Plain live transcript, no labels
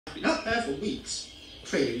been up there for weeks,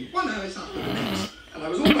 trailing one Alice after the next, and I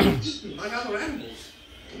was almost eaten by other animals.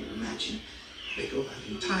 Can you imagine? They go out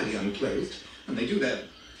entirely unclothed, and they do their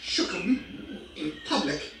shookum in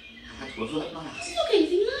public. I had to avert my eyes. She's not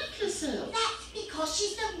anything like herself. That's because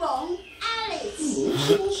she's the wrong Alice.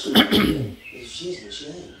 Oh, she wasn't. If she isn't, she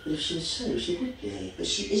ain't. But if she was so, she would be. But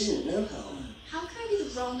she isn't, no how. How can I be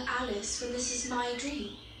the wrong Alice when this is my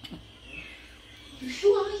dream?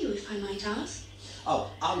 Who are you, if I might ask?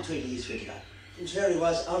 Oh, I'm Tweedle, he's Tweedle.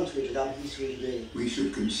 Contrary-wise, I'm Tweedledum, he's Tweedledee. We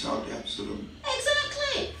should consult Absalom.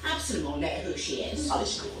 Exactly. Absalom will know who she is.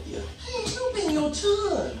 Alice called you. Hey, it's not been your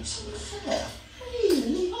turn. It's unfair. Please,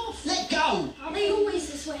 leave off. Let go. Are they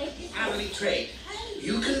always this way? Family trade.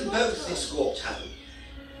 You can both escort home.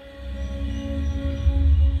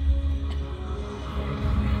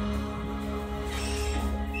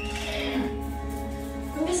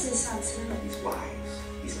 Mrs. Absalom. He's wise.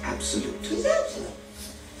 He's absolute. He's Absalom.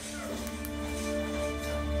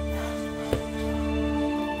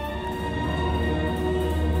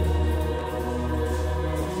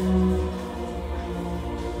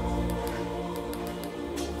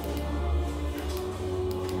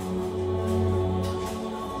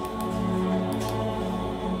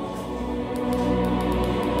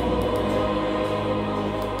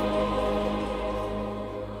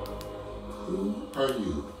 Who are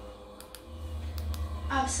you?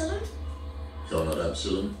 Absalom? You're not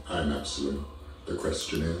Absalom. I'm Absalom. The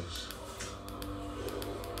question is,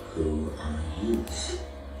 who are you?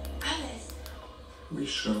 Alice. We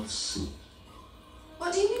shall see.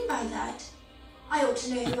 What do you mean by that? I ought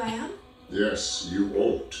to know who I am. Yes, you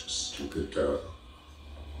ought, stupid girl.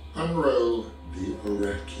 Unroll the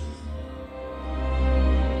oracle.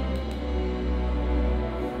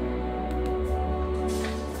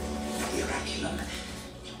 The oraculum,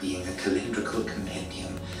 being the calendrical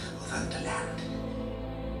compendium of Underland.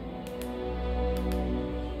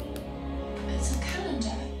 It's a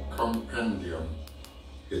calendar. Compendium.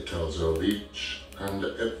 It tells of each and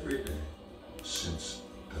every day since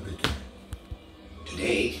the beginning.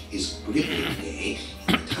 Today is Gribbling Day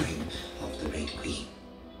in the time of the Red Queen.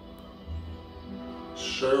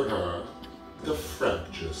 Show her the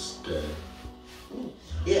fractious day.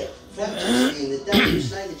 Yeah, Fractus being the day you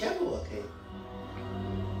slay the Jabberwocky.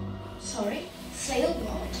 Sorry? Slay or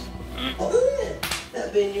what? Oh, yeah.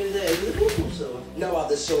 That being you there with a vorpal sword. No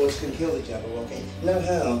other swords can kill the Jabberwocky. No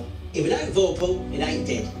how. If it ain't vorpal, it ain't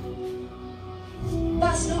dead.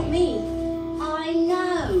 That's not me. I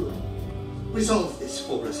know. Resolve this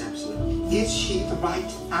for us, Absalom. Is she the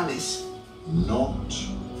right Alice? Not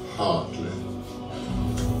hardly.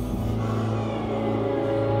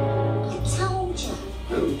 I told you.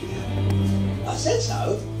 Oh dear. I said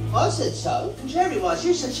so. I said so. Contrary-wise,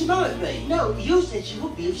 you said she might be. No, you said she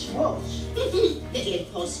would be if she was. Little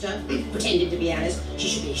imposter. Pretending to be Alice. She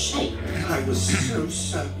should be ashamed. I was so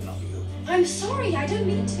certain of you. I'm sorry, I don't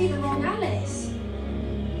mean to be the wrong Alice.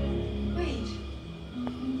 Wait.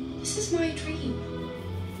 This is my dream.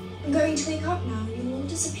 I'm going to wake up now and you'll all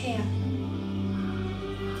disappear.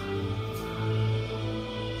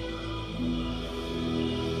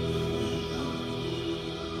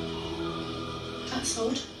 That's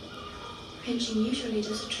odd. Pinching usually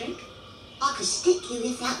does a trick. I could stick you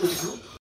if that would help.